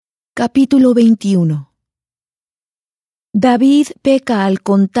Capítulo 21. David peca al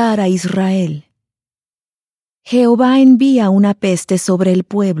contar a Israel. Jehová envía una peste sobre el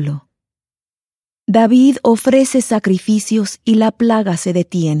pueblo. David ofrece sacrificios y la plaga se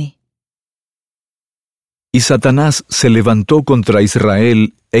detiene. Y Satanás se levantó contra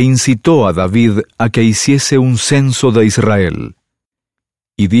Israel e incitó a David a que hiciese un censo de Israel.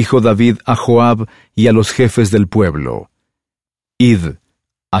 Y dijo David a Joab y a los jefes del pueblo: Id,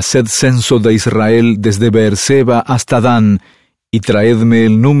 haced censo de Israel desde Beerseba hasta Dan, y traedme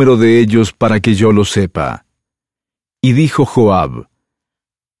el número de ellos para que yo lo sepa. Y dijo Joab: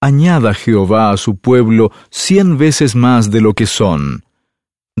 Añada Jehová a su pueblo 100 veces más de lo que son.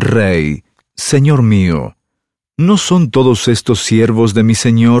 Rey, señor mío, ¿no son todos estos siervos de mi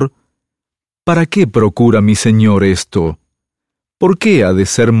señor? ¿Para qué procura mi señor esto? ¿Por qué ha de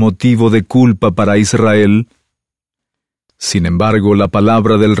ser motivo de culpa para Israel? Sin embargo, la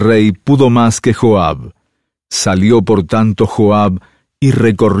palabra del rey pudo más que Joab. Salió por tanto Joab y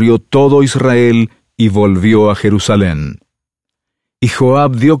recorrió todo Israel y volvió a Jerusalén. Y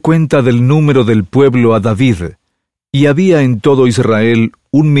Joab dio cuenta del número del pueblo a David, y había en todo Israel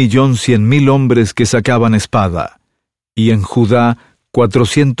 1.100.000 hombres que sacaban espada, y en Judá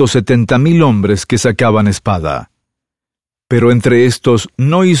 470.000 hombres que sacaban espada. Pero entre estos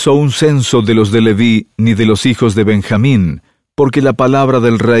no hizo un censo de los de Leví ni de los hijos de Benjamín, porque la palabra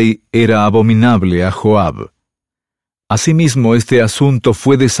del rey era abominable a Joab. Asimismo, este asunto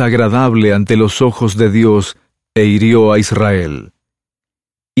fue desagradable ante los ojos de Dios, e hirió a Israel.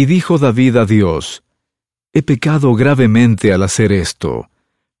 Y dijo David a Dios: He pecado gravemente al hacer esto,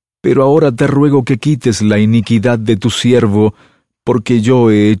 pero ahora te ruego que quites la iniquidad de tu siervo, porque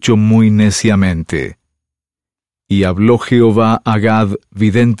yo he hecho muy neciamente. Y habló Jehová a Gad,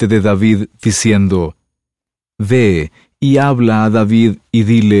 vidente de David, diciendo: Ve y habla a David y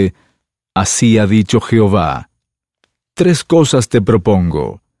dile: Así ha dicho Jehová. 3 cosas te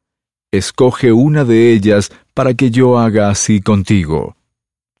propongo. Escoge una de ellas para que yo haga así contigo.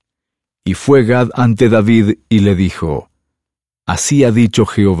 Y fue Gad ante David y le dijo: Así ha dicho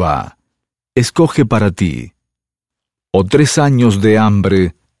Jehová, escoge para ti, o 3 años de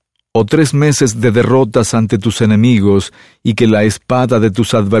hambre, o 3 meses de derrotas ante tus enemigos, y que la espada de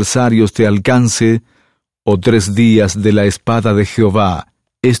tus adversarios te alcance, o 3 días de la espada de Jehová,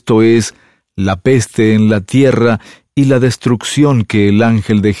 esto es, la peste en la tierra y la destrucción que el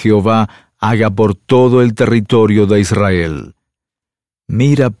ángel de Jehová haga por todo el territorio de Israel.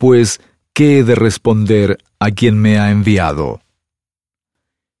 Mira, pues, qué he de responder a quien me ha enviado.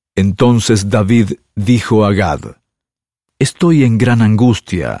 Entonces David dijo a Gad: Estoy en gran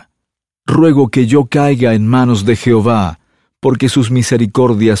angustia. Ruego que yo caiga en manos de Jehová, porque sus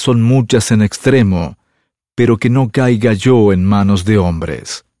misericordias son muchas en extremo, pero que no caiga yo en manos de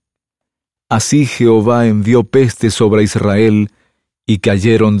hombres. Así Jehová envió peste sobre Israel, y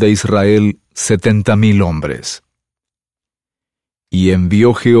cayeron de Israel 70.000 hombres. Y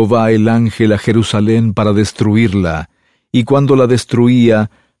envió Jehová el ángel a Jerusalén para destruirla, y cuando la destruía,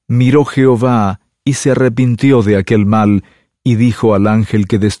 miró Jehová, y se arrepintió de aquel mal, y dijo al ángel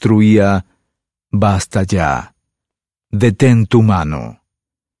que destruía: Basta ya, detén tu mano.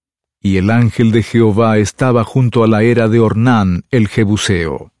 Y el ángel de Jehová estaba junto a la era de Ornán el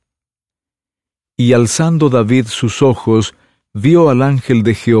Jebuseo. Y alzando David sus ojos, vio al ángel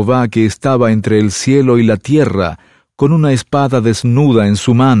de Jehová que estaba entre el cielo y la tierra, con una espada desnuda en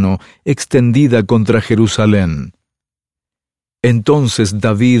su mano, extendida contra Jerusalén. Entonces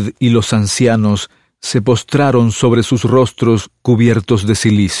David y los ancianos se postraron sobre sus rostros cubiertos de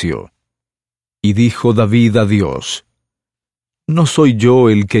cilicio. Y dijo David a Dios: ¿No soy yo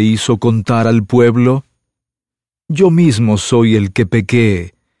el que hizo contar al pueblo? Yo mismo soy el que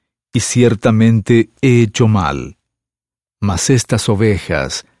pequé, y ciertamente he hecho mal. Mas estas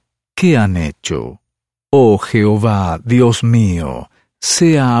ovejas, ¿qué han hecho? Oh Jehová, Dios mío,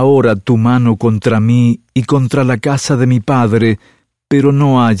 sea ahora tu mano contra mí y contra la casa de mi padre, pero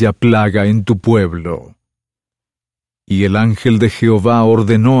no haya plaga en tu pueblo. Y el ángel de Jehová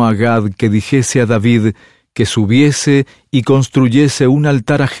ordenó a Gad que dijese a David que subiese y construyese un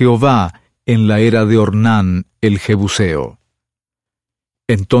altar a Jehová en la era de Ornán el Jebuseo.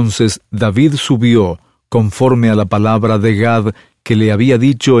 Entonces David subió conforme a la palabra de Gad que le había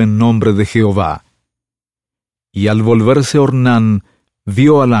dicho en nombre de Jehová. Y al volverse Ornán,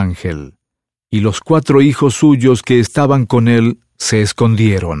 vio al ángel, y los 4 hijos suyos que estaban con él se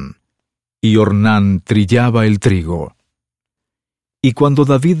escondieron, y Ornán trillaba el trigo. Y cuando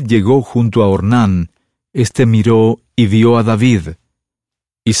David llegó junto a Ornán, éste miró y vio a David,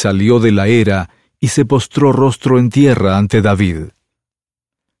 y salió de la era, y se postró rostro en tierra ante David.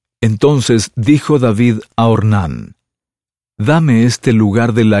 Entonces dijo David a Ornán: «Dame este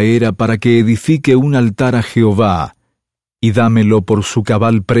lugar de la era para que edifique un altar a Jehová, y dámelo por su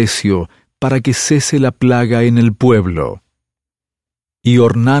cabal precio, para que cese la plaga en el pueblo». Y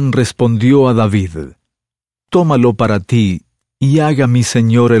Ornán respondió a David: «Tómalo para ti, y haga mi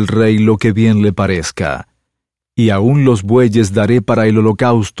señor el rey lo que bien le parezca. Y aun los bueyes daré para el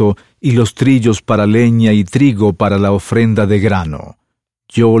holocausto, y los trillos para leña y trigo para la ofrenda de grano.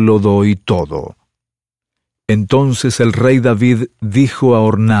 Yo lo doy todo». Entonces el rey David dijo a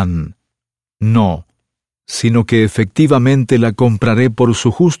Ornán: «No, sino que efectivamente la compraré por su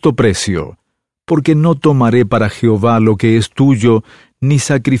justo precio, porque no tomaré para Jehová lo que es tuyo, ni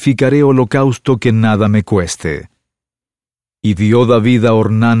sacrificaré holocausto que nada me cueste». Y dio David a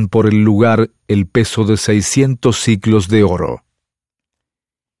Ornán por el lugar el peso de 600 siclos de oro.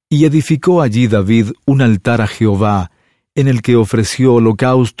 Y edificó allí David un altar a Jehová, en el que ofreció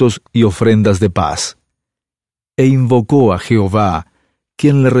holocaustos y ofrendas de paz. E invocó a Jehová,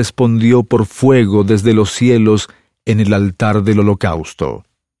 quien le respondió por fuego desde los cielos en el altar del holocausto.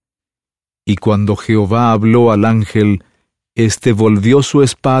 Y cuando Jehová habló al ángel, éste volvió su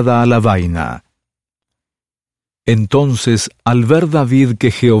espada a la vaina. Entonces, al ver David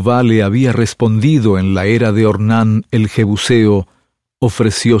que Jehová le había respondido en la era de Ornán el Jebuseo,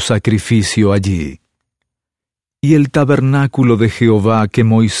 ofreció sacrificio allí. Y el tabernáculo de Jehová que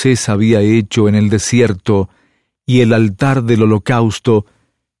Moisés había hecho en el desierto, y el altar del holocausto,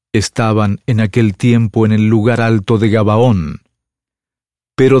 estaban en aquel tiempo en el lugar alto de Gabaón.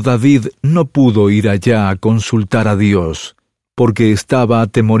 Pero David no pudo ir allá a consultar a Dios, porque estaba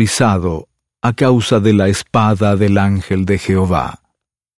atemorizado a causa de la espada del ángel de Jehová.